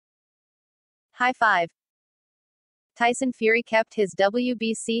High five. Tyson Fury kept his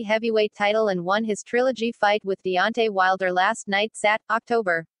WBC heavyweight title and won his Trilogy fight with Deontay Wilder last night. Sat.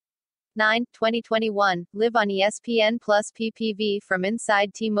 October 9, 2021, live on ESPN Plus PPV from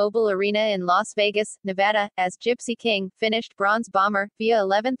inside T-Mobile Arena in Las Vegas, Nevada, as Gypsy King finished Bronze Bomber via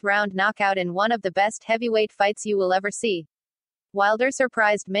 11th round knockout in one of the best heavyweight fights you will ever see. Wilder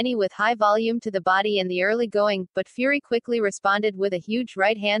surprised many with high volume to the body in the early going, but Fury quickly responded with a huge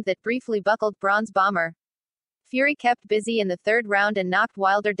right hand that briefly buckled Bronze Bomber. Fury kept busy in the third round and knocked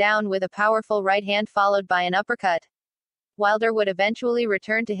Wilder down with a powerful right hand followed by an uppercut. Wilder would eventually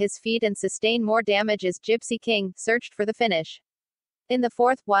return to his feet and sustain more damage as Gypsy King searched for the finish. In the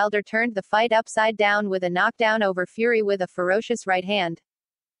fourth, Wilder turned the fight upside down with a knockdown over Fury with a ferocious right hand.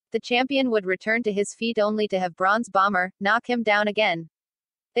 The champion would return to his feet only to have Bronze Bomber knock him down again.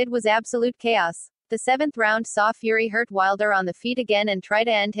 It was absolute chaos. The seventh round saw Fury hurt Wilder on the feet again and try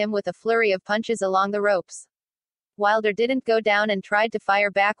to end him with a flurry of punches along the ropes. Wilder didn't go down and tried to fire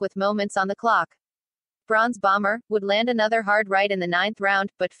back with moments on the clock. Bronze Bomber would land another hard right in the ninth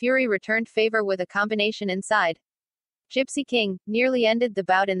round, but Fury returned favor with a combination inside. Gypsy King nearly ended the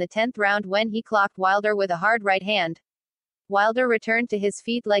bout in the 10th round when he clocked Wilder with a hard right hand. Wilder returned to his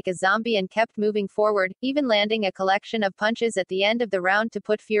feet like a zombie and kept moving forward, even landing a collection of punches at the end of the round to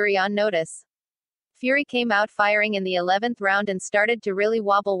put Fury on notice. Fury came out firing in the 11th round and started to really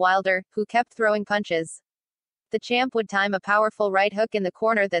wobble Wilder, who kept throwing punches. The champ would time a powerful right hook in the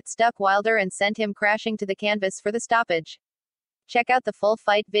corner that stuck Wilder and sent him crashing to the canvas for the stoppage. Check out the full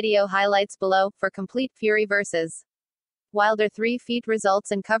fight video highlights below for complete Fury vs. Wilder 3 feet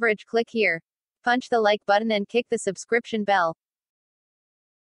results and coverage. Click here. Punch the like button and kick the subscription bell.